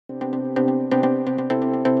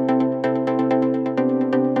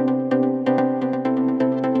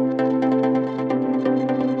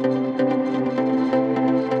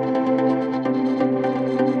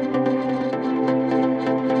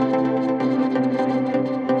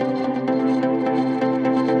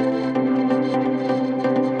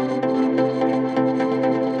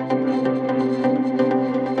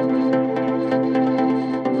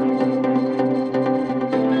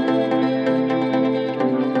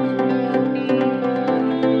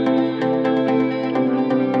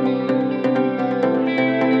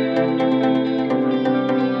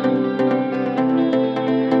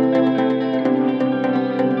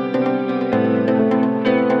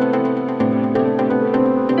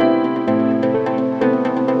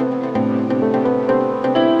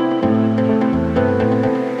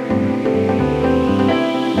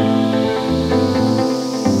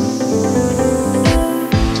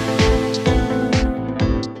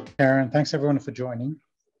Karen. Thanks everyone for joining.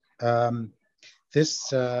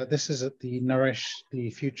 This is at the Nourish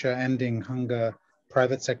the Future Ending Hunger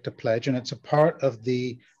Private Sector Pledge, and it's a part of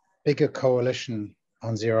the bigger coalition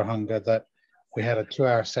on zero hunger that we had a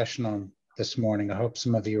 2-hour session on this morning. I hope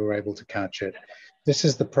some of you were able to catch it. This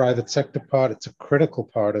is the private sector part. It's a critical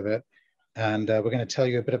part of it. And we're going to tell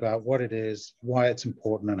you a bit about what it is, why it's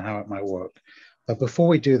important, and how it might work. But before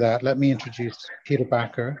we do that, let me introduce Peter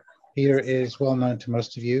Backer. Peter is well known to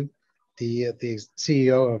most of you, the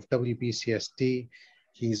CEO of WBCSD.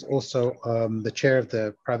 He's also the chair of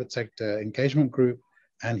the Private Sector Engagement Group,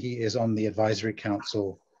 and he is on the advisory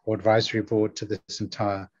council or advisory board to this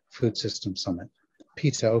entire Food System Summit.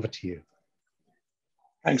 Peter, over to you.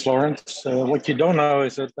 Thanks, Lawrence. What you don't know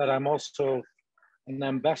is that I'm also an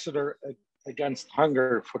ambassador against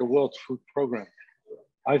hunger for the World Food Programme.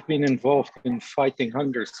 I've been involved in fighting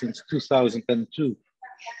hunger since 2002.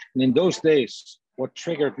 And in those days, what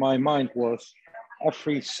triggered my mind was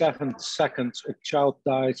every 7 seconds, a child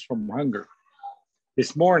dies from hunger.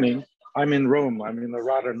 This morning, I'm in Rome. I'm in a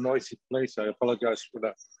rather noisy place. I apologize for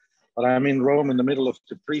that. But I'm in Rome in the middle of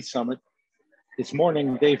the pre-summit. This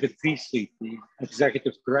morning, David Beasley, the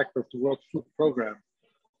executive director of the World Food Programme,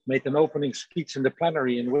 made an opening speech in the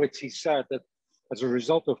plenary in which he said that as a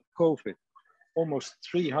result of COVID, almost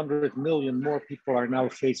 300 million more people are now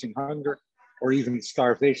facing hunger or even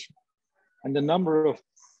starvation. And the number of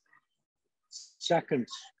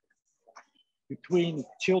seconds between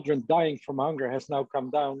children dying from hunger has now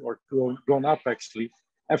come down or gone up actually.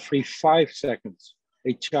 Every 5 seconds,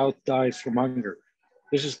 a child dies from hunger.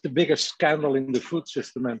 This is the biggest scandal in the food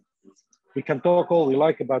system. And we can talk all we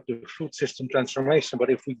like about the food system transformation,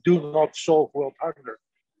 but if we do not solve world hunger,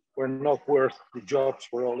 we're not worth the jobs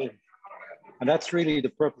we're all in. And that's really the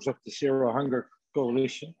purpose of the Zero Hunger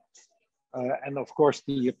Coalition. And of course,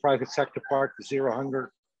 the private sector part, the Zero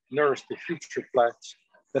Hunger Nourish the Future Pledge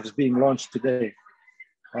that is being launched today.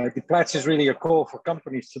 The pledge is really a call for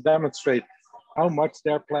companies to demonstrate how much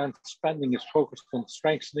their planned spending is focused on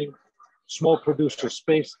strengthening small producer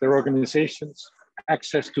space, their organizations,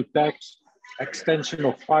 access to tax, extension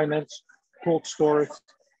of finance, cold storage,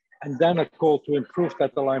 and then a call to improve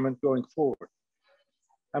that alignment going forward.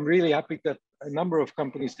 I'm really happy that a number of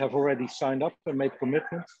companies have already signed up and made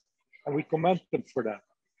commitments, and we commend them for that.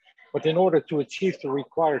 But in order to achieve the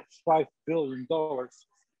required $5 billion,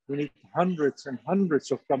 we need hundreds and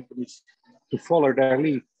hundreds of companies to follow their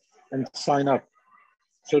lead and sign up.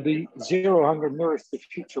 So the Zero Hunger Nourish the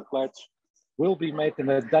Future Pledge will be made an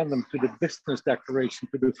addendum to the business declaration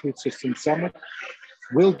to the Food System Summit.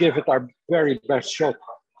 We'll give it our very best shot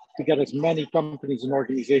to get as many companies and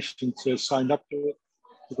organizations signed up to it,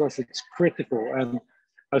 because it's critical. And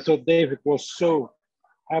I thought David was so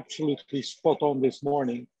absolutely spot on this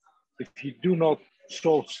morning. If you do not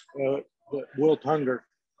solve the world hunger,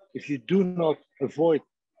 if you do not avoid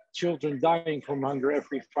children dying from hunger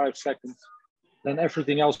every 5 seconds, then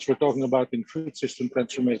everything else we're talking about in food system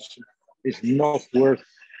transformation is not worth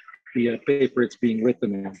the paper it's being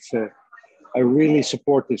written in. So I really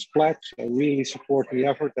support this pledge. I really support the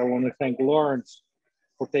effort. I want to thank Lawrence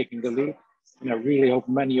for taking the lead. And I really hope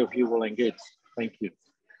many of you will engage. Thank you.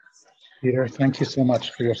 Peter, thank you so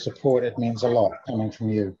much for your support. It means a lot coming from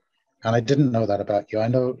you. And I didn't know that about you. I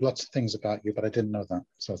know lots of things about you, but I didn't know that.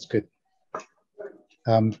 So it's good.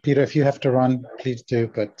 Peter, if you have to run, please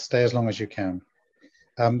do, but stay as long as you can.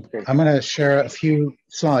 I'm going to share a few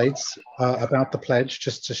slides about the pledge,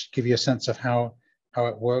 just to give you a sense of how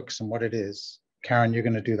it works and what it is. Karen, you're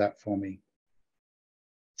going to do that for me.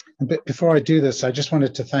 But before I do this, I just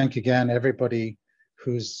wanted to thank again everybody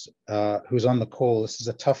who's on the call. This is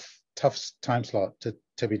a tough time slot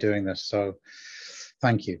to be doing this, so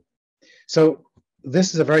thank you. So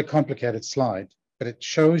this is a very complicated slide, but it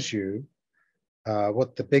shows you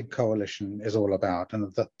what the big coalition is all about,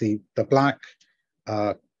 and that the black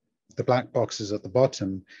boxes at the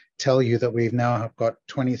bottom tell you that we've now got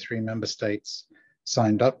 23 member states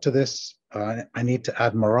signed up to this. I need to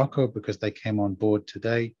add Morocco because they came on board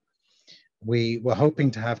today. We were hoping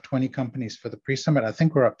to have 20 companies for the pre-summit. I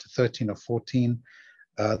think we're up to 13 or 14.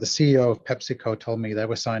 The CEO of PepsiCo told me they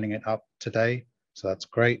were signing it up today, so that's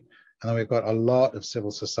great. And then we've got a lot of civil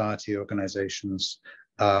society organizations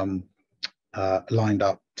lined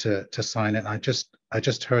up to sign it. I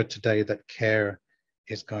just heard today that CARE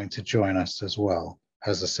is going to join us as well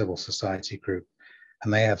as a civil society group,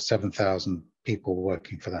 and they have 7,000 people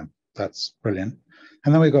working for them. That's brilliant.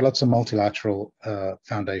 And then we've got lots of multilateral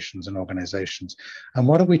foundations and organizations. And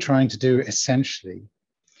what are we trying to do? Essentially,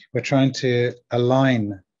 we're trying to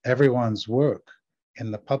align everyone's work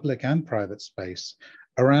in the public and private space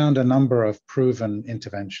around a number of proven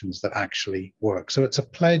interventions that actually work. So it's a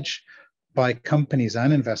pledge by companies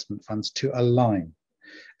and investment funds to align.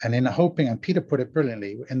 And in hoping, and Peter put it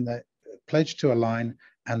brilliantly, in the pledge to align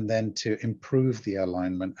and then to improve the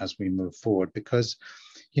alignment as we move forward, because,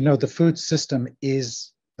 you know, the food system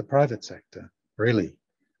is the private sector, really.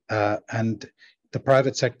 And the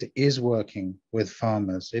private sector is working with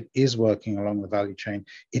farmers. It is working along the value chain.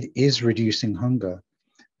 It is reducing hunger,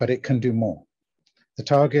 but it can do more. The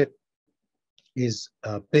target is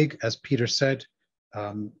big, as Peter said.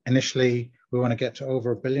 Initially, we want to get to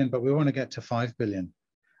over 1 billion, but we want to get to 5 billion.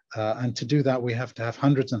 And to do that, we have to have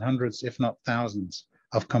hundreds and hundreds, if not thousands,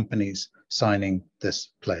 of companies signing this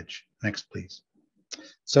pledge. Next, please.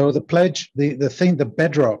 So the pledge, the thing, the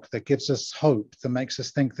bedrock that gives us hope, that makes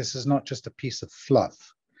us think this is not just a piece of fluff,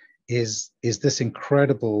 is this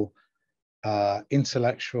incredible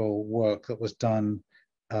intellectual work that was done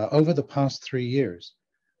over the past 3 years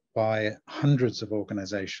by hundreds of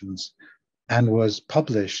organizations and was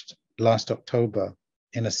published last October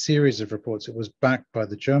in a series of reports. It was backed by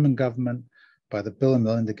the German government, by the Bill and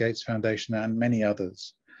Melinda Gates Foundation, and many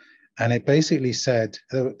others. And it basically said,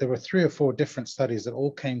 there were 3 or 4 different studies that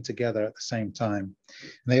all came together at the same time.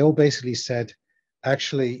 And they all basically said,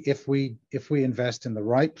 actually, if we invest in the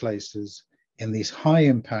right places, in these high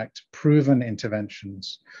impact, proven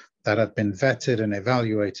interventions that have been vetted and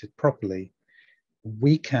evaluated properly,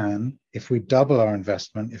 we can, if we double our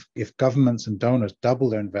investment, if governments and donors double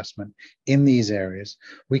their investment in these areas,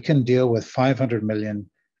 we can deal with 500 million,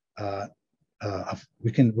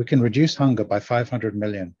 we can reduce hunger by 500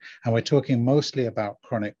 million. And we're talking mostly about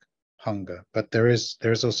chronic hunger, but there is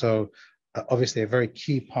also obviously a very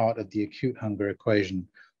key part of the acute hunger equation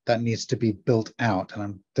that needs to be built out. And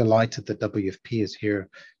I'm delighted that WFP is here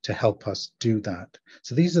to help us do that.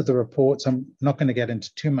 So these are the reports. I'm not going to get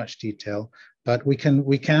into too much detail, but we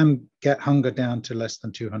can get hunger down to less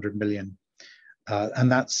than 200 million.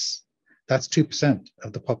 And that's 2%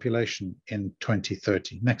 of the population in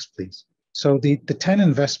 2030. Next, please. So the 10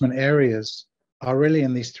 investment areas are really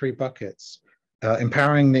in these 3 buckets.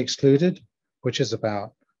 Empowering the excluded, which is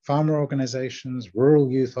about farmer organizations, rural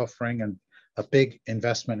youth offering, and a big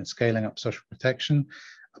investment in scaling up social protection.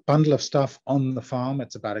 A bundle of stuff on the farm.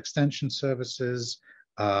 It's about extension services,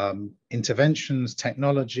 interventions,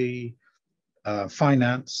 technology,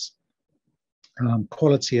 finance,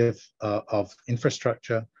 quality of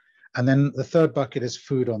infrastructure. And then the 3rd bucket is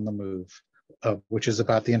food on the move, which is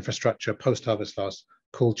about the infrastructure, post-harvest loss,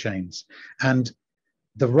 cold chains. And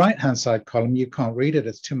the right-hand side column, you can't read it,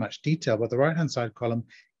 it's too much detail, but the right-hand side column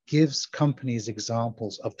gives companies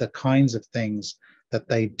examples of the kinds of things that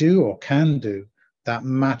they do or can do that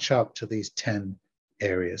match up to these 10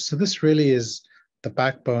 areas. So this really is the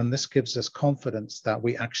backbone. This gives us confidence that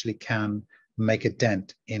we actually can make a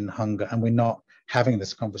dent in hunger, and we're not having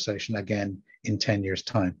this conversation again in 10 years'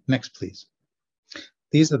 time. Next, please.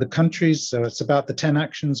 These are the countries. So it's about the 10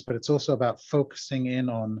 actions, but it's also about focusing in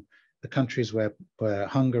on the countries where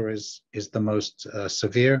hunger is the most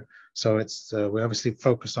severe. So it's we obviously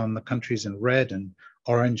focus on the countries in red and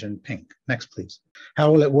orange and pink. Next, please.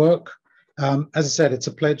 How will it work? As I said, it's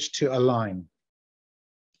a pledge to align.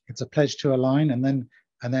 It's a pledge to align, and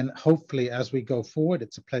then hopefully as we go forward,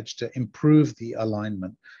 it's a pledge to improve the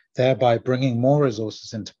alignment, thereby bringing more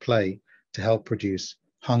resources into play to help reduce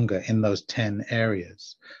hunger in those 10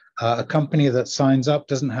 areas. A company that signs up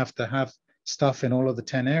doesn't have to have stuff in all of the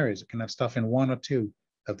 10 areas. It can have stuff in 1 or 2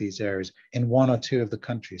 of these areas, in 1 or 2 of the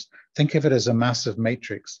countries. Think of it as a massive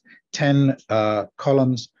matrix, 10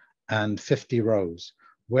 columns and 50 rows.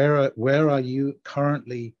 Where are you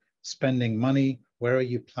currently spending money? Where are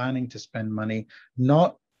you planning to spend money?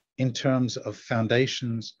 Not in terms of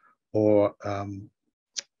foundations or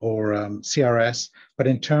CRS, but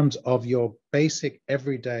in terms of your basic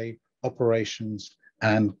everyday operations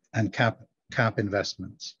and cap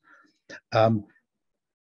investments.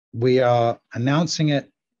 We are announcing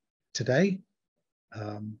it today.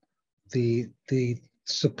 The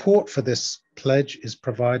support for this pledge is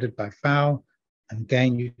provided by FAO, and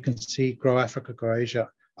again, you can see Grow Africa, Grow Asia,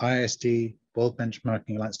 IISD, World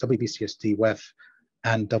Benchmarking Alliance, WBCSD, WEF,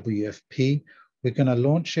 and WFP. We're going to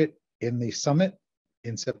launch it in the summit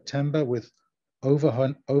in September with over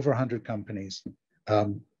 100 companies.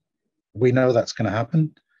 We know that's going to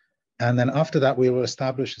happen. And then after that, we will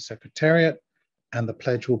establish a secretariat, and the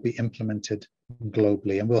pledge will be implemented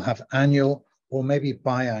globally. And we'll have annual or maybe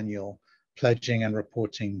biannual pledging and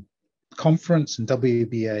reporting conference, and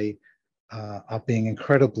WBA are being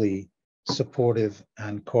incredibly supportive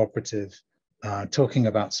and cooperative, talking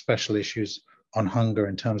about special issues on hunger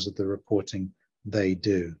in terms of the reporting they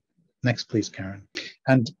do. Next, please, Karen.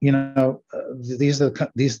 And these are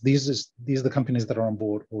the companies that are on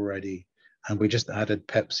board already, and we just added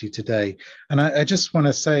Pepsi today. And I just want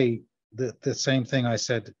to say the same thing I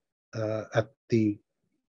said at the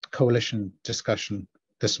coalition discussion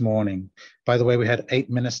this morning. By the way, we had 8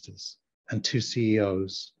 ministers and 2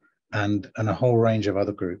 CEOs and a whole range of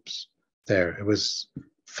other groups there. It was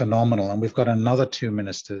phenomenal, and we've got another 2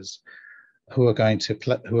 ministers who are going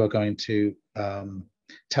to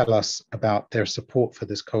tell us about their support for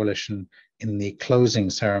this coalition in the closing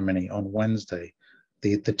ceremony on Wednesday.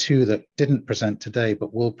 The 2 that didn't present today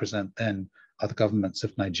but will present then are the governments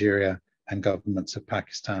of Nigeria and governments of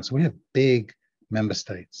Pakistan. So we have big member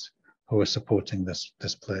states who are supporting this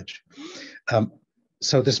pledge.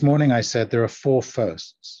 So this morning I said there are 4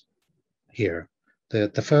 firsts here. The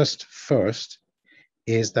first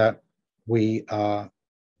is that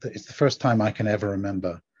it's the first time I can ever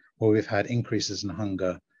remember where we've had increases in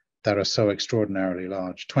hunger that are so extraordinarily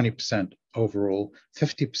large. 20% overall,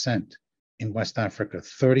 50% in West Africa,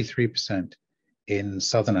 33% in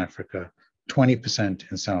Southern Africa,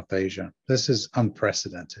 20% in South Asia. This is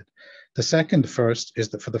unprecedented. The second first is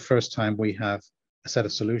that for the first time we have a set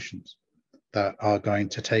of solutions that are going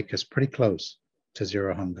to take us pretty close to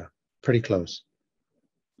zero hunger, pretty close.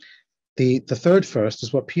 The third first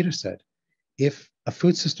is what Peter said. If a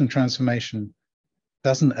food system transformation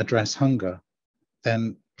doesn't address hunger,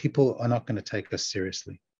 then people are not going to take us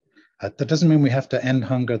seriously. That doesn't mean we have to end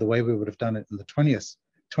hunger the way we would have done it in the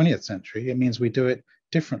 20th century. It means we do it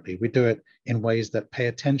differently. We do it in ways that pay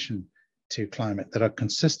attention to climate, that are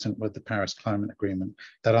consistent with the Paris Climate Agreement,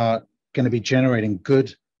 that are going to be generating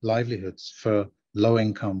good livelihoods for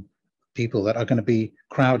low-income people, that are going to be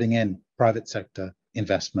crowding in private sector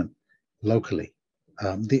investment locally.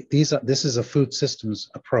 This is a food systems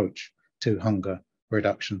approach to hunger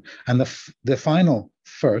reduction. And the final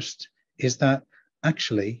first is that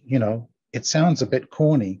actually, it sounds a bit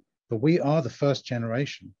corny, but we are the first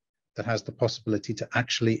generation that has the possibility to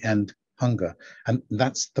actually end hunger. And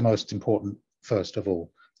that's the most important first of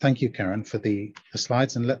all. Thank you, Karen, for the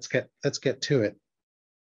slides, and let's get to it.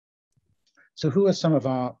 So who are some of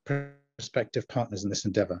our prospective partners in this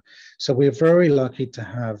endeavor? So we're very lucky to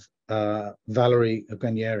have Valerie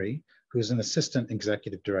Guarnieri, who's an assistant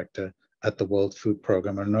executive director at the World Food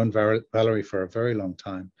Programme. I've known Valerie for a very long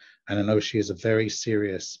time, and I know she is a very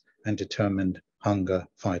serious and determined hunger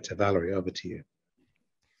fighter. Valerie, over to you.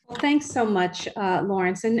 Well, thanks so much,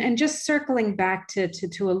 Lawrence. And just circling back to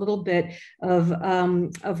a little bit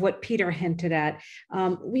of what Peter hinted at,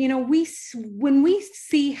 when we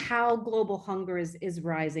see how global hunger is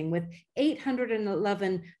rising, with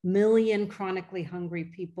 811 million chronically hungry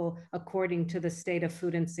people, according to the State of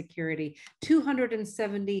Food Insecurity,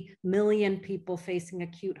 270 million people facing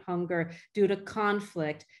acute hunger due to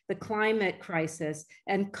conflict, the climate crisis,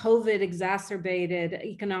 and COVID exacerbated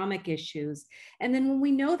economic issues. And then when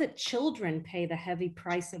we know that children pay the heavy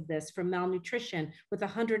price of this from malnutrition, with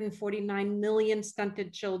 149 million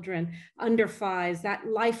stunted children under 5, that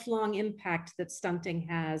lifelong impact that stunting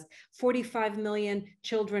has, 45 million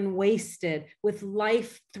children wasted with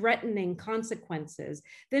life-threatening consequences,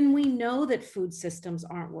 then we know that food systems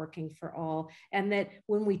aren't working for all. And that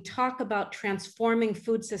when we talk about transforming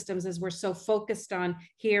food systems, as we're so focused on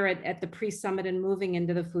here at the pre-summit and moving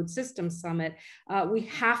into the Food Systems Summit, we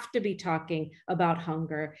have to be talking about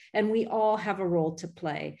hunger. And we all have a role to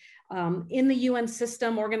play. In the UN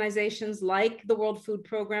system, organizations like the World Food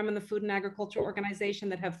Programme and the Food and Agriculture Organization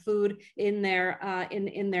that have food in their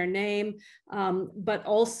name, but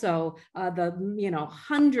also the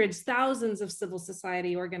hundreds, thousands of civil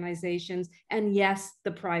society organizations, and yes,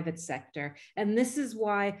 the private sector. And this is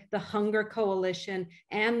why the Hunger Coalition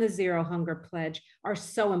and the Zero Hunger Pledge are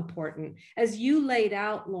so important. As you laid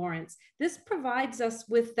out, Lawrence, this provides us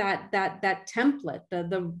with that template,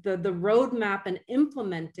 the roadmap and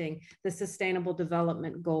implementing the Sustainable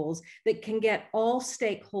Development Goals that can get all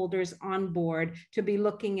stakeholders on board to be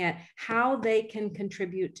looking at how they can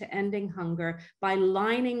contribute to ending hunger by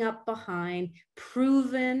lining up behind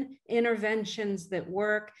proven interventions that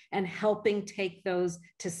work and helping take those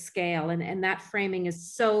to scale. And that framing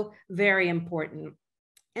is so very important.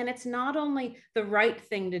 And it's not only the right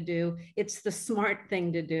thing to do, it's the smart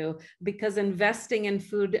thing to do, because investing in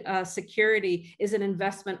food security is an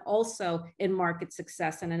investment also in market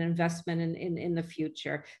success and an investment in the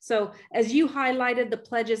future. So as you highlighted, the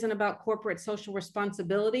pledge isn't about corporate social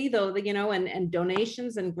responsibility, though, and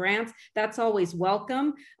donations and grants, that's always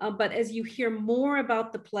welcome. But as you hear more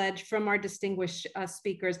about the pledge from our distinguished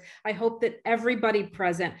speakers, I hope that everybody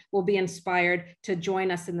present will be inspired to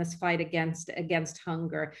join us in this fight against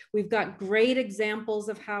hunger. hunger. We've got great examples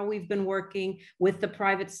of how we've been working with the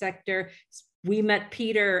private sector. We met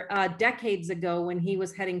Peter decades ago when he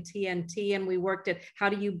was heading TNT, and we worked at how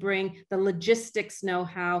do you bring the logistics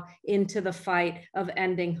know-how into the fight of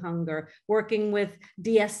ending hunger, working with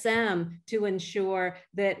DSM to ensure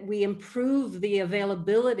that we improve the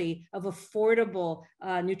availability of affordable,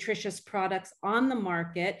 nutritious products on the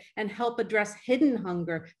market and help address hidden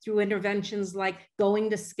hunger through interventions like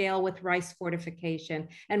going to scale with rice fortification.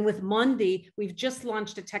 And with Mundi, we've just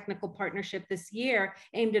launched a technical partnership this year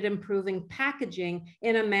aimed at improving packaging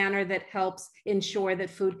in a manner that helps ensure that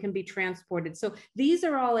food can be transported. So these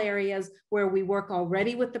are all areas where we work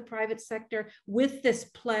already with the private sector. With this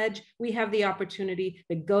pledge, we have the opportunity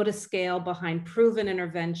to go to scale behind proven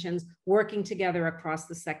interventions, working together across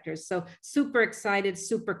the sectors. So super excited,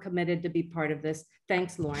 super committed to be part of this.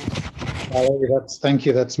 Thanks, Lauren. Thank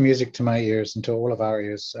you. That's music to my ears and to all of our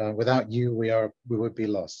ears. Without you, we would be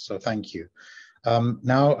lost. So thank you.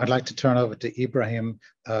 Now I'd like to turn over to Ibrahim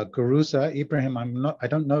Guruza. Ibrahim, I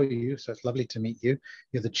don't know you, so it's lovely to meet you.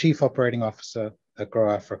 You're the Chief Operating Officer at Grow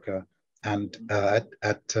Africa and at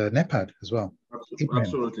NEPAD as well.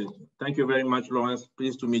 Absolutely. Thank you very much, Lawrence.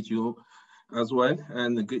 Pleased to meet you as well,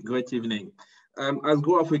 and great evening. As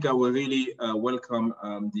Grow Africa, we really welcome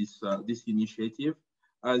this initiative.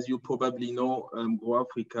 As you probably know, Grow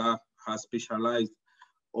Africa has specialized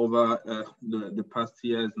over the past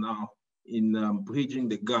years now in bridging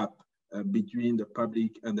the gap between the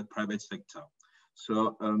public and the private sector.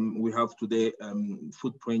 So we have today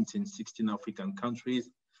footprints in 16 African countries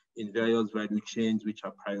in various value chains, which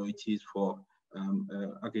are priorities for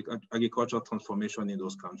agricultural transformation in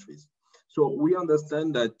those countries. So we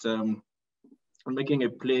understand that making a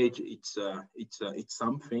pledge, it's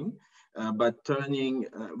something, but turning,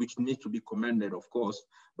 which needs to be commended, of course,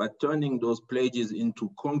 but turning those pledges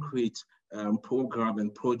into concrete program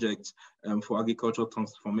and projects for agricultural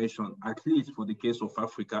transformation, at least for the case of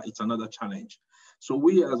Africa, it's another challenge. So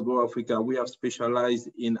we as Grow Africa, we have specialized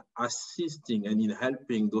in assisting and in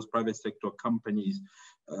helping those private sector companies,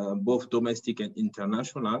 both domestic and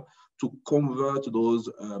international, to convert those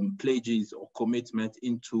pledges or commitments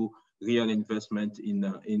into real investment in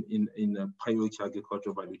priority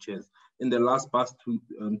agricultural value chains. In the past two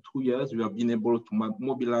years, we have been able to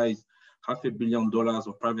mobilize $500 million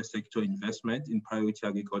of private sector investment in priority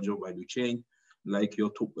agricultural value chain, like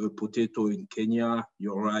your potato in Kenya,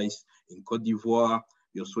 your rice in Cote d'Ivoire,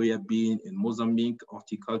 your soya bean in Mozambique,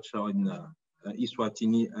 horticulture in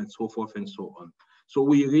Eswatini, and so forth and so on. So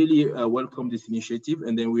we really welcome this initiative,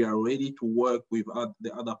 and then we are ready to work with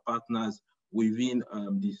the other partners within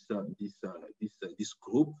this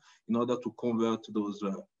group in order to convert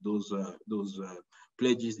those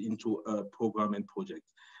pledges into a program and project.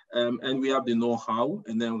 And we have the know-how,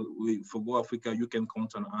 and then for Grow Africa, you can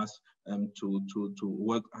count on us to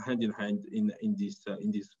work hand in hand in this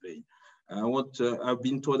vein. I've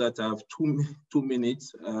been told that I have two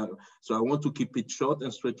minutes, so I want to keep it short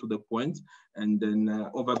and straight to the point, and then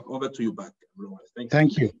over to you back, Lawrence.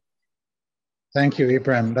 Thank you. Thank you,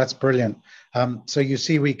 Ibrahim. That's brilliant. So you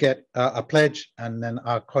see, we get a pledge, and then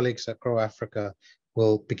our colleagues at Grow Africa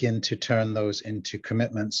will begin to turn those into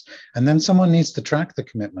commitments. And then someone needs to track the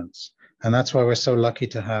commitments. And that's why we're so lucky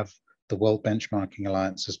to have the World Benchmarking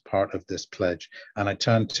Alliance as part of this pledge. And I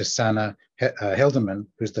turn to Sana Hildeman,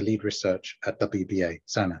 who's the lead research at WBA.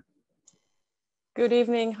 Sana. Good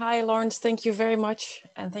evening. Hi, Lawrence. Thank you very much.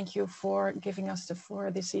 And thank you for giving us the floor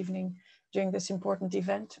this evening during this important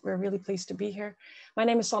event. We're really pleased to be here. My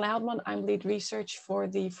name is Sana Hildeman. I'm lead research for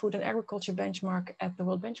the Food and Agriculture Benchmark at the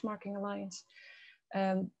World Benchmarking Alliance.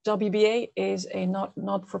 WBA is a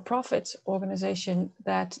not-for-profit organization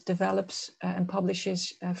that develops and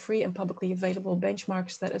publishes free and publicly available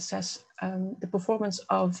benchmarks that assess the performance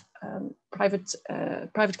of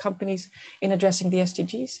private companies in addressing the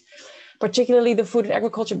SDGs. Particularly the Food and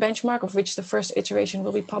Agriculture Benchmark, of which the first iteration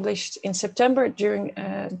will be published in September during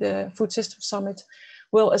the Food Systems Summit,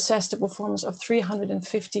 will assess the performance of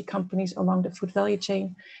 350 companies along the food value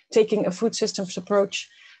chain, taking a food systems approach,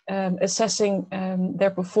 assessing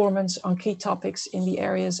their performance on key topics in the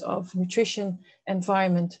areas of nutrition,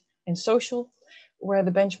 environment, and social, where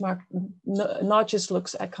the benchmark not just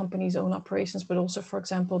looks at companies' own operations, but also, for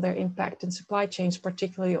example, their impact in supply chains,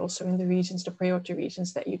 particularly also in the regions, the priority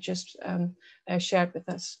regions that you just shared with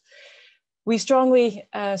us. We strongly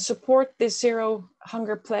support this Zero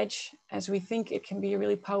Hunger Pledge, as we think it can be a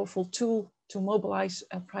really powerful tool to mobilize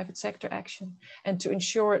private sector action and to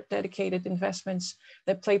ensure dedicated investments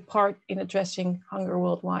that play part in addressing hunger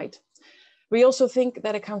worldwide. We also think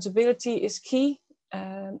that accountability is key.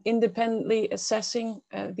 Independently assessing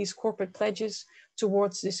these corporate pledges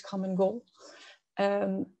towards this common goal.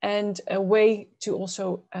 And a way to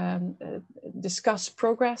also discuss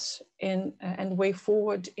progress and way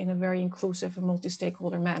forward in a very inclusive and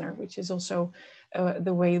multi-stakeholder manner, which is also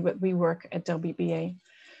the way that we work at WBA.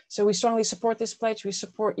 So we strongly support this pledge. We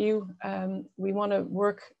support you. We want to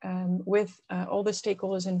work with all the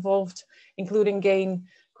stakeholders involved, including GAIN,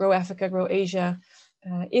 Grow Africa, Grow Asia,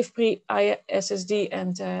 IFPRI, IISD,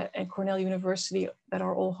 and Cornell University that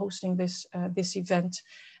are all hosting this event.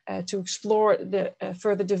 To explore the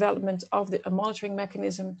further development of a monitoring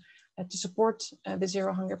mechanism to support the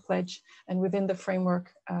Zero Hunger Pledge, and within the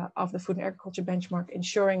framework of the Food and Agriculture Benchmark,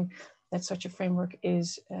 ensuring that such a framework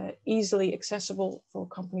is easily accessible for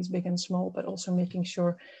companies big and small, but also making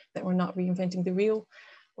sure that we're not reinventing the wheel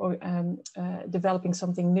or developing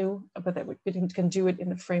something new, but that we can do it in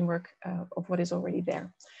the framework of what is already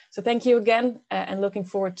there. So thank you again, and looking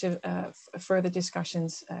forward to further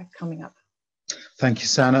discussions coming up. Thank you,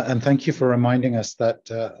 Sana, and thank you for reminding us that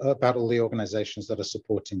about all the organizations that are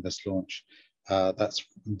supporting this launch. That's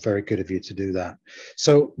very good of you to do that.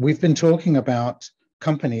 So we've been talking about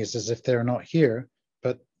companies as if they're not here,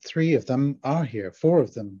 but 3 of them are here, 4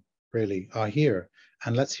 of them really are here,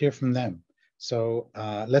 and let's hear from them. So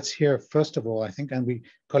let's hear, first of all, I think, and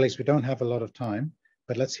colleagues, we don't have a lot of time,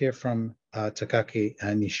 but let's hear from Takaki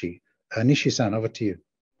Nishi. Nishi-san, over to you.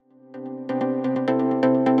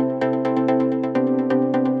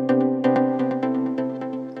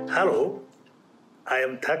 Hello, I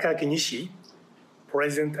am Takaki Nishi,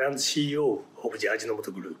 President and CEO of the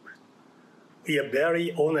Ajinomoto Group. We are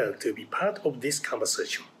very honored to be part of this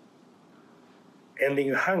conversation.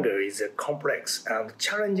 Ending hunger is a complex and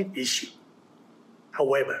challenging issue.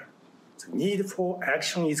 However, the need for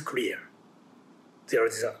action is clear. There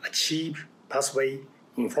is an achieved pathway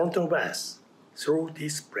in front of us through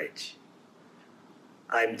this pledge.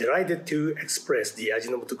 I am delighted to express the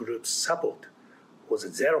Ajinomoto Group's support for the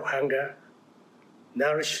Zero Hunger,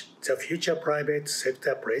 Nourish the Future Private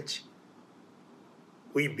Sector Pledge.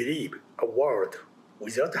 We believe a world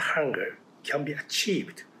without hunger can be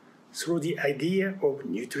achieved through the idea of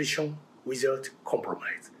nutrition without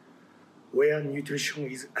compromise, where nutrition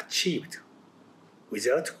is achieved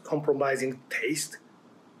without compromising taste,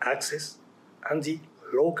 access, and the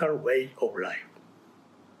local way of life.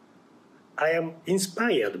 I am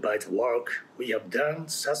inspired by the work we have done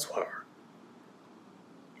thus far.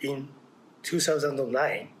 In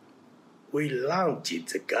 2009, we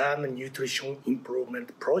launched the Ghana Nutrition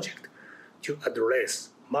Improvement Project to address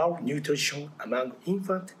malnutrition among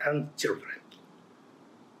infants and children.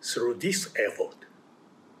 Through this effort,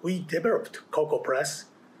 we developed Cocoa Plus,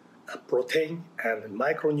 a protein and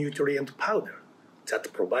micronutrient powder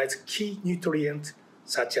that provides key nutrients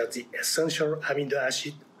such as the essential amino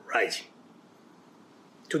acid lysine.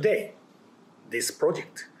 Today, this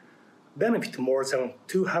project benefits more than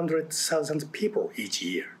 200,000 people each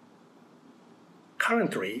year.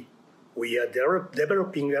 Currently, we are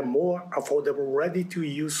developing a more affordable,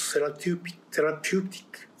 ready-to-use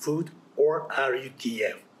therapeutic food, or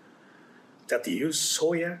RUTF, that use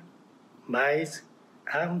soya, maize,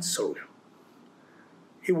 and sorghum.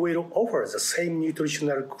 It will offer the same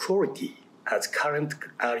nutritional quality as current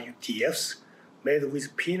RUTFs made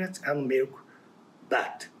with peanuts and milk,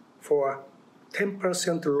 but for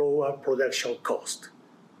 10% lower production cost.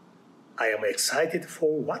 I am excited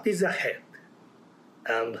for what is ahead,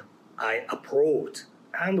 and I applaud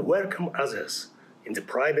and welcome others in the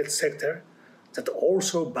private sector that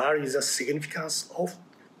also value the significance of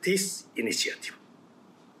this initiative.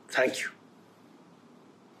 Thank you.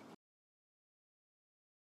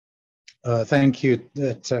 Thank you,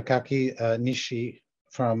 Takaki Nishi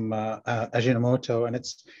from Ajinomoto, and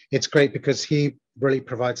it's great because he really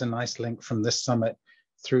provides a nice link from this summit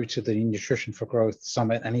through to the Nutrition for Growth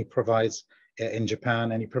Summit, and he provides in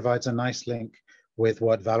Japan, and he provides a nice link with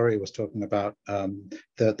what Valerie was talking about,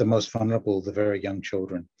 the most vulnerable, the very young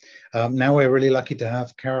children. Now we're really lucky to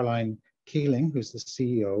have Caroline Keeling, who's the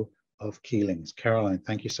CEO of Keelings. Caroline,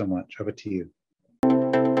 thank you so much. Over to you.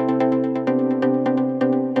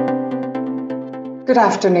 Good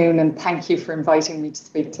afternoon, and thank you for inviting me to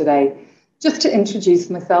speak today. Just to introduce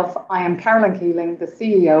myself, I am Caroline Keeling, the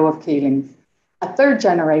CEO of Keelings, a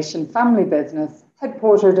third-generation family business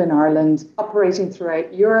headquartered in Ireland, operating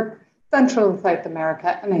throughout Europe, Central and South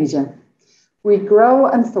America, and Asia. We grow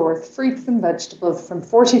and source fruits and vegetables from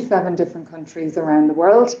 47 different countries around the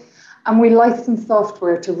world, and we license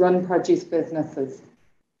software to run produce businesses.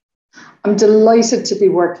 I'm delighted to be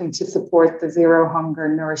working to support the Zero Hunger,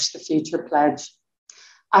 Nourish the Future Pledge.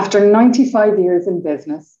 After 95 years in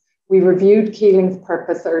business, we reviewed Keeling's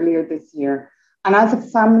purpose earlier this year, and as a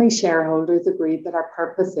family, shareholders agreed that our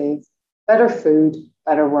purpose is better food,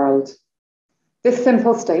 better world. This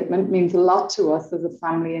simple statement means a lot to us as a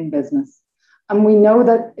family in business, and we know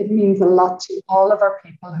that it means a lot to all of our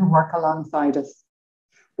people who work alongside us.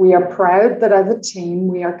 We are proud that as a team,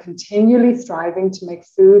 we are continually striving to make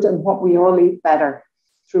food and what we all eat better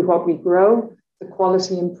through what we grow, the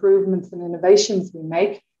quality improvements and innovations we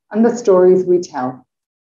make, and the stories we tell.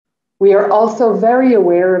 We are also very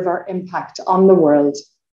aware of our impact on the world,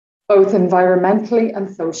 both environmentally and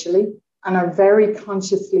socially, and are very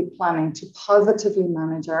consciously planning to positively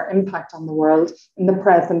manage our impact on the world in the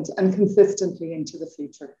present and consistently into the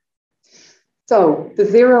future. So the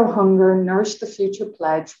Zero Hunger, Nourish the Future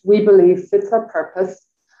Pledge, we believe fits our purpose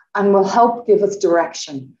and will help give us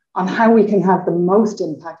direction on how we can have the most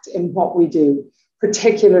impact in what we do,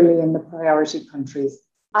 particularly in the priority countries.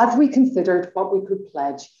 As we considered what we could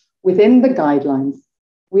pledge within the guidelines,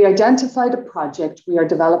 we identified a project we are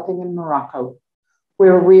developing in Morocco,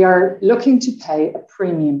 where we are looking to pay a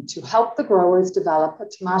premium to help the growers develop a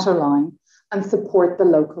tomato line and support the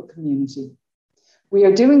local community. We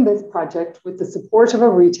are doing this project with the support of a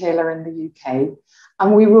retailer in the UK,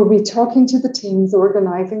 and we will be talking to the teams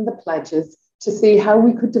organising the pledges to see how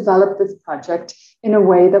we could develop this project in a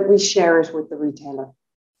way that we share it with the retailer.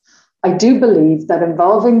 I do believe that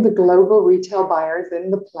involving the global retail buyers in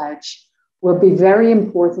the pledge will be very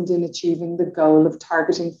important in achieving the goal of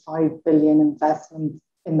targeting 5 billion investments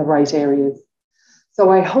in the right areas. So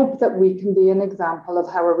I hope that we can be an example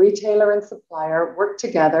of how a retailer and supplier work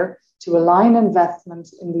together to align investment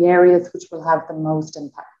in the areas which will have the most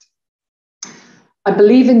impact. I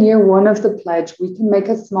believe in year one of the pledge, we can make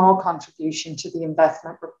a small contribution to the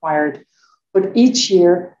investment required, but each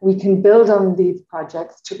year we can build on these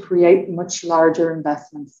projects to create much larger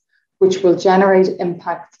investments, which will generate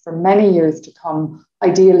impact for many years to come,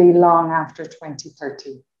 ideally long after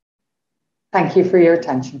 2030. Thank you for your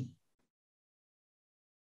attention.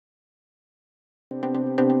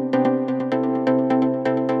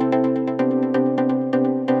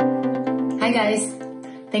 Hi guys,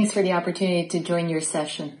 thanks for the opportunity to join your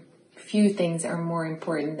session. Few things are more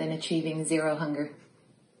important than achieving zero hunger.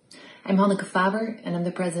 I'm Hanneke Faber, and I'm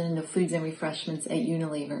the president of Foods and Refreshments at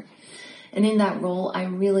Unilever. And in that role, I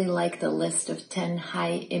really like the list of 10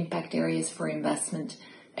 high impact areas for investment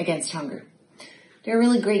against hunger. They're a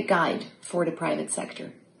really great guide for the private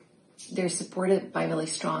sector. They're supported by really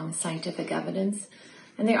strong scientific evidence,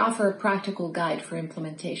 and they offer a practical guide for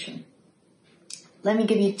implementation. Let me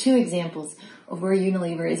give you 2 examples of where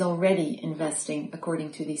Unilever is already investing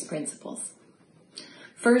according to these principles.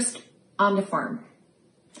 First, on the farm.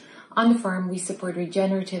 On the farm, we support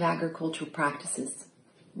regenerative agricultural practices,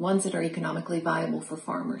 ones that are economically viable for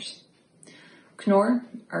farmers. Knorr,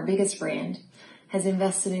 our biggest brand, has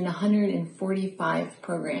invested in 145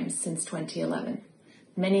 programs since 2011,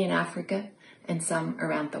 many in Africa and some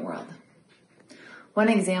around the world. One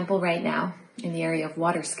example right now in the area of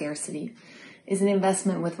water scarcity is an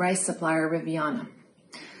investment with rice supplier Riviana,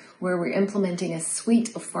 where we're implementing a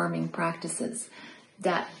suite of farming practices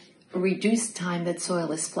that reduce time that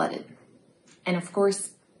soil is flooded. And of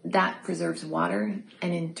course, that preserves water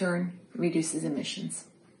and in turn reduces emissions.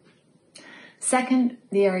 Second,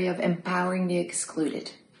 the area of empowering the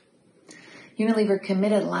excluded. Unilever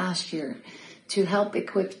committed last year to help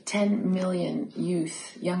equip 10 million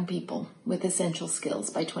young people with essential skills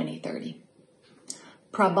by 2030.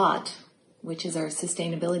 Prabhat, which is our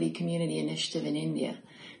sustainability community initiative in India,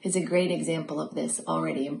 is a great example of this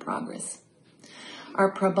already in progress.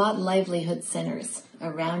 Our Prabhat livelihood centers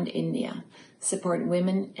around India support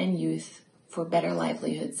women and youth for better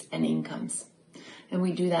livelihoods and incomes. And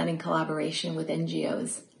we do that in collaboration with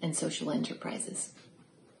NGOs and social enterprises.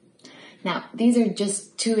 Now, these are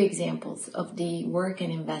just 2 examples of the work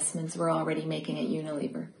and investments we're already making at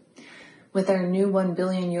Unilever. With our new €1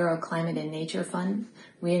 billion Climate and Nature Fund,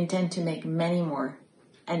 we intend to make many more,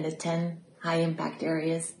 and the 10 high impact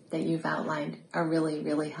areas that you've outlined are really,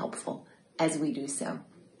 really helpful as we do so.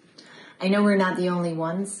 I know we're not the only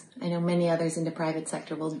ones. I know many others in the private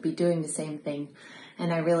sector will be doing the same thing,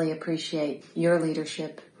 and I really appreciate your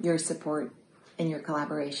leadership, your support, and your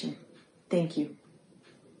collaboration. Thank you.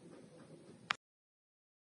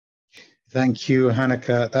 Thank you,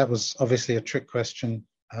 Hanneke. That was obviously a trick question.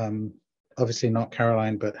 Obviously not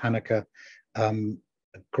Caroline, but Hanneke.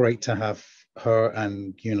 Great to have her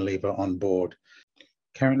and Unilever on board.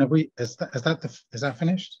 Karen, is that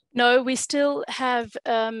finished? No, we still have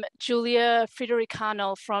Julia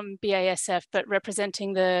Fridericano from BASF, but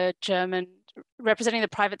representing the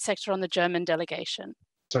private sector on the German delegation.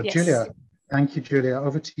 So yes. Julia, thank you, Julia.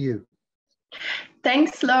 Over to you.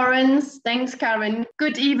 Thanks, Lawrence. Thanks, Karen.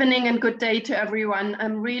 Good evening and good day to everyone.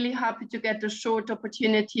 I'm really happy to get the short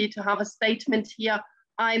opportunity to have a statement here.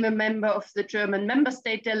 I'm a member of the German member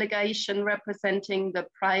state delegation representing the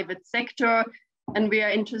private sector, and we are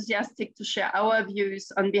enthusiastic to share our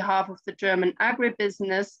views on behalf of the German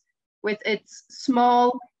agribusiness with its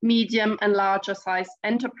small, medium, and larger size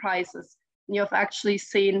enterprises. And you have actually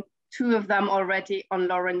seen two of them already on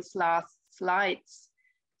Lauren's last slides.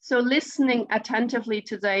 So listening attentively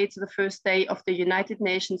today to the first day of the United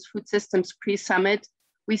Nations Food Systems Pre-Summit,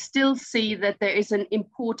 we still see that there is an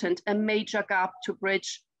important and major gap to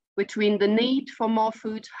bridge between the need for more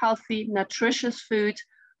food, healthy, nutritious food,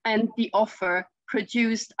 and the offer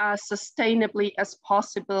produced as sustainably as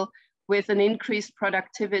possible with an increased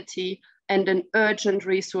productivity and an urgent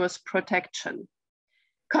resource protection.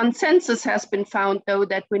 Consensus has been found, though,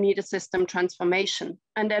 that we need a system transformation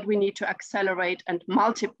and that we need to accelerate and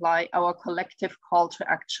multiply our collective call to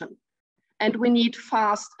action. And we need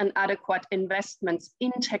fast and adequate investments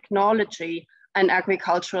in technology and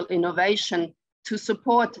agricultural innovation to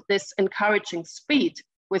support this encouraging speed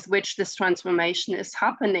with which this transformation is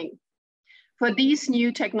happening. For these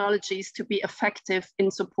new technologies to be effective in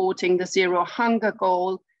supporting the zero hunger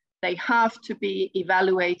goal, they have to be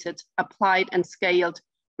evaluated, applied, and scaled,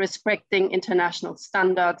 respecting international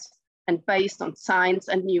standards and based on science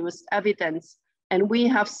and newest evidence. And we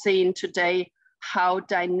have seen today how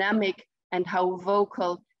dynamic and how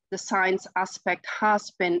vocal the science aspect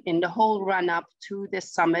has been in the whole run-up to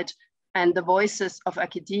this summit, and the voices of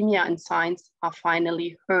academia and science are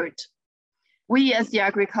finally heard. We as the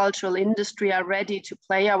agricultural industry are ready to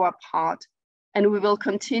play our part, and we will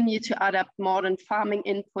continue to adapt modern farming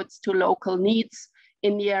inputs to local needs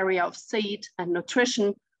in the area of seed and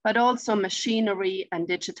nutrition, but also machinery and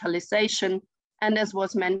digitalization, and as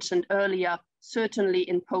was mentioned earlier, certainly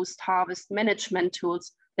in post-harvest management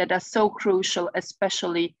tools that are so crucial,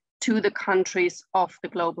 especially to the countries of the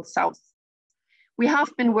global south. We have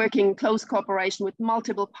been working in close cooperation with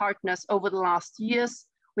multiple partners over the last years.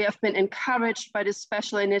 We have been encouraged by the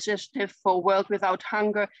special initiative for World Without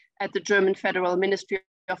Hunger at the German Federal Ministry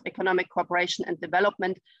of Economic Cooperation and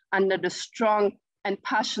Development under the strong and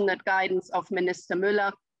passionate guidance of Minister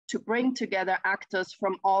Müller to bring together actors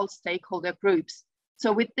from all stakeholder groups.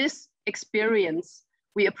 So with this experience,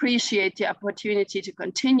 we appreciate the opportunity to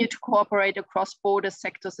continue to cooperate across border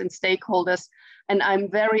sectors and stakeholders. And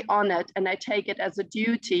I'm very honored, and I take it as a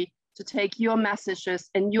duty to take your messages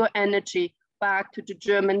and your energy back to the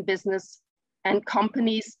German business and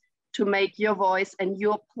companies to make your voice and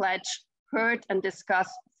your pledge heard and discuss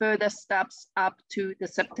further steps up to the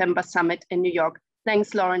September summit in New York.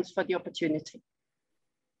 Thanks, Lawrence, for the opportunity.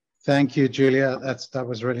 Thank you, Julia. That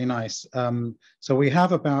was really nice. So we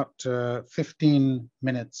have about 15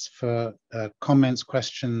 minutes for comments,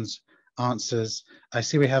 questions, answers. I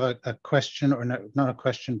see we have a question, or no, not a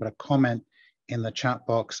question, but a comment in the chat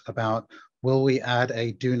box about, will we add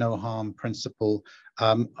a do no harm principle?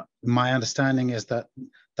 My understanding is that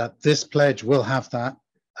this pledge will have that.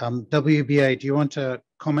 WBA, do you want to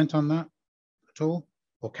comment on that at all?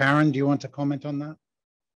 Or Karen, do you want to comment on that?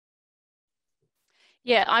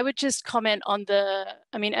 Yeah, I would just comment on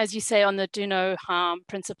as you say, on the do no harm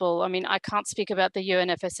principle. I can't speak about the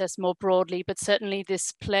UNFSS more broadly, but certainly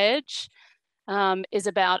this pledge is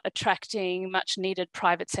about attracting much needed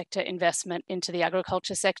private sector investment into the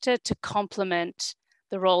agriculture sector to complement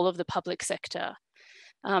the role of the public sector.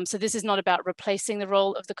 So this is not about replacing the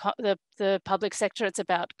role of the public sector, it's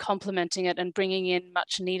about complementing it and bringing in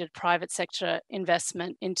much needed private sector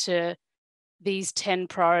investment into these 10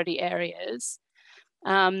 priority areas.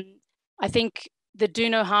 I think the do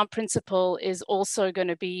no harm principle is also going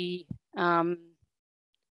to be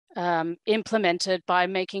implemented by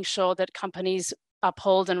making sure that companies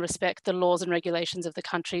uphold and respect the laws and regulations of the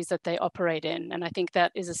countries that they operate in. And I think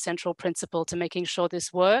that is a central principle to making sure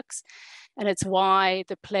this works. And it's why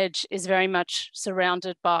the pledge is very much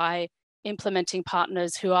surrounded by implementing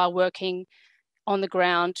partners who are working on the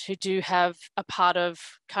ground, who do have a part of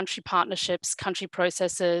country partnerships, country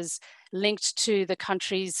processes linked to the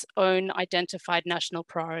country's own identified national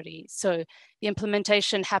priorities. So the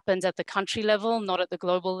implementation happens at the country level, not at the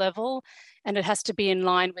global level, and it has to be in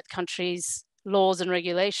line with countries' laws and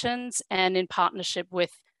regulations and in partnership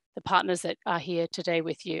with the partners that are here today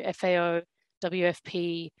with you, FAO,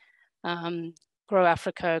 WFP, Grow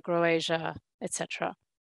Africa, Grow Asia, etc.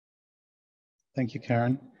 Thank you,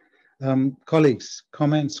 Karen. Colleagues,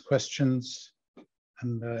 comments, questions,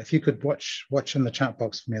 and if you could watch in the chat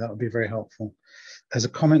box for me, that would be very helpful. There's a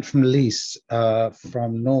comment from Lise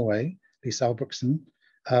from Norway, Lise Albrigtsen.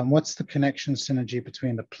 What's the connection synergy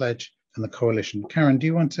between the pledge and the coalition. Karen, do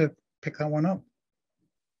you want to pick that one up?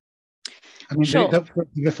 I mean, sure.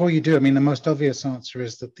 Before you do, I mean, the most obvious answer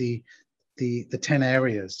is that the 10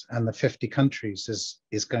 areas and the 50 countries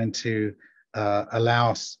is going to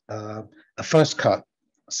allow us a first cut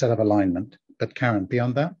set of alignment. But Karen,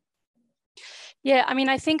 beyond that? Yeah, I mean,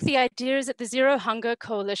 I think the idea is that the Zero Hunger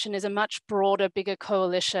Coalition is a much broader, bigger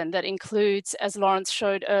coalition that includes, as Lawrence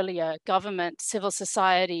showed earlier, government, civil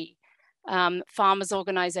society, farmers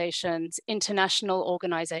organizations, international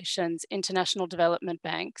development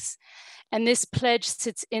banks. And this pledge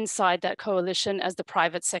sits inside that coalition as the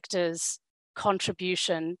private sector's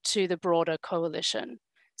contribution to the broader coalition.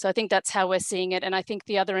 So I think that's how we're seeing it. And I think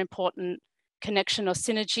the other important connection or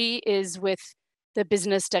synergy is with the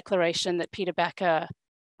business declaration that Peter Backer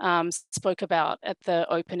spoke about at the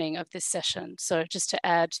opening of this session. So just to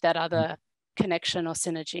add that other connection or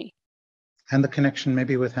synergy. And the connection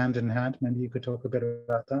maybe with Hand in Hand, maybe you could talk a bit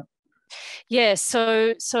about that. Yeah,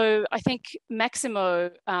 so I think Maximo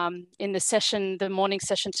in the session, the morning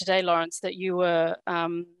session today, Lawrence, that you were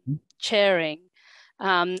chairing,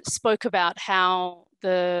 spoke about how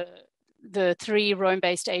the 3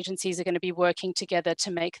 Rome-based agencies are going to be working together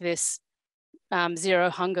to make this Zero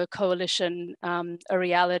Hunger Coalition a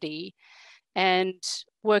reality, and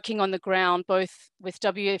working on the ground, both with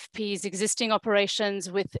WFP's existing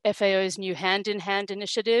operations, with FAO's new Hand in Hand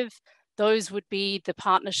initiative. Those would be the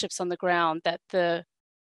partnerships on the ground that the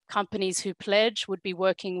companies who pledge would be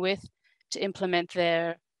working with to implement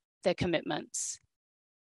their commitments.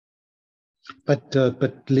 But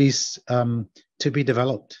Lise, to be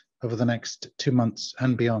developed over the next 2 months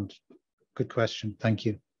and beyond. Good question. Thank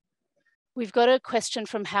you. We've got a question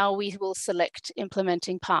from how we will select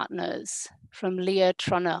implementing partners from Leah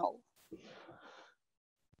Tronell.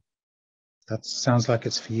 That sounds like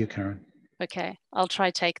it's for you, Karen. Okay, I'll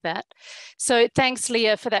try take that. So thanks,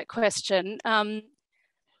 Leah, for that question.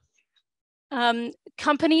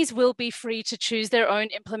 Companies will be free to choose their own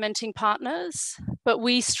implementing partners, but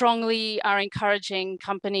we strongly are encouraging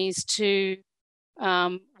companies to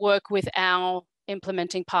work with our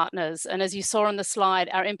implementing partners. And as you saw on the slide,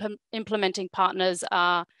 our implementing partners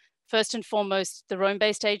are first and foremost the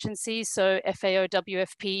Rome-based agencies, so FAO,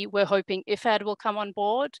 WFP. We're hoping IFAD will come on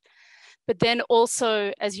board. But then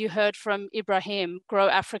also, as you heard from Ibrahim, Grow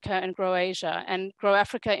Africa and Grow Asia. And Grow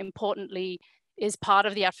Africa, importantly, is part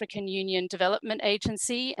of the African Union Development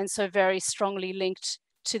Agency, and so very strongly linked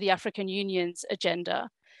to the African Union's agenda.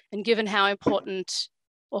 And given how important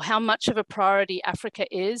or how much of a priority Africa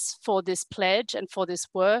is for this pledge and for this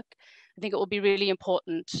work, I think it will be really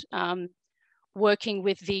important working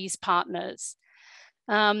with these partners.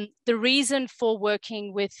 The reason for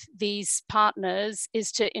working with these partners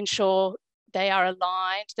is to ensure they are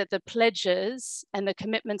aligned, that the pledges and the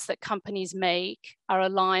commitments that companies make are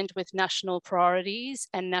aligned with national priorities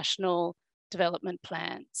and national development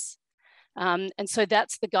plans. And so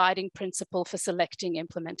that's the guiding principle for selecting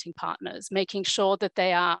implementing partners, making sure that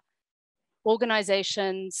they are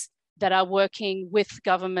organizations that are working with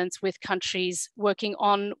governments, with countries, working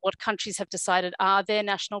on what countries have decided are their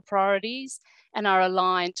national priorities and are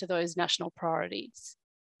aligned to those national priorities.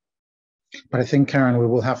 But I think, Karen, we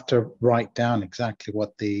will have to write down exactly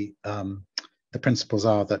what the principles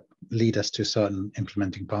are that lead us to certain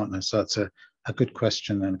implementing partners. So that's a good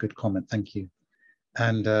question and a good comment. Thank you.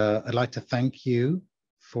 And I'd like to thank you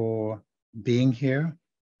for being here.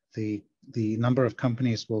 The number of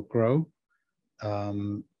companies will grow.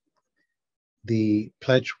 The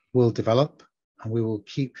pledge will develop, and we're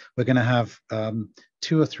going to have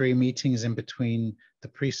 2 or 3 meetings in between the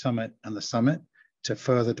pre-summit and the summit to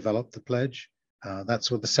further develop the pledge. That's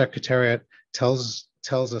what the Secretariat tells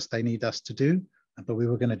us they need us to do, but we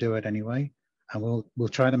were going to do it anyway. And we'll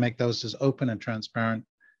try to make those as open and transparent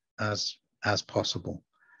as possible.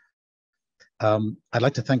 I'd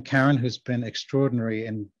like to thank Karen, who's been extraordinary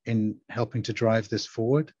in helping to drive this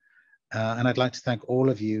forward. And I'd like to thank all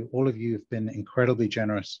of you. All of you have been incredibly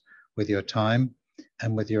generous with your time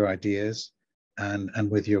and with your ideas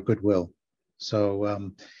and with your goodwill.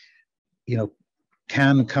 So, you know,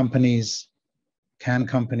 can companies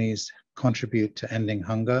contribute to ending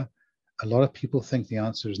hunger? A lot of people think the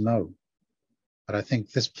answer is no, but I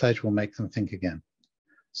think this pledge will make them think again.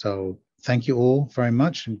 So thank you all very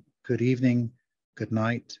much, and good evening, good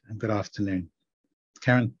night, and good afternoon.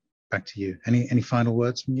 Karen, back to you. Any final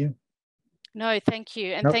words from you? No, thank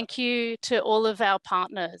you. And thank you to all of our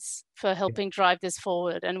partners for helping drive this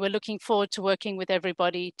forward. And we're looking forward to working with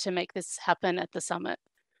everybody to make this happen at the summit.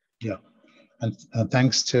 Yeah, and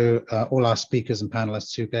thanks to all our speakers and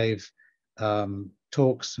panelists who gave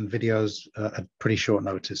talks and videos at pretty short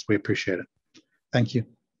notice. We appreciate it. Thank you.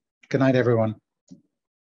 Good night, everyone.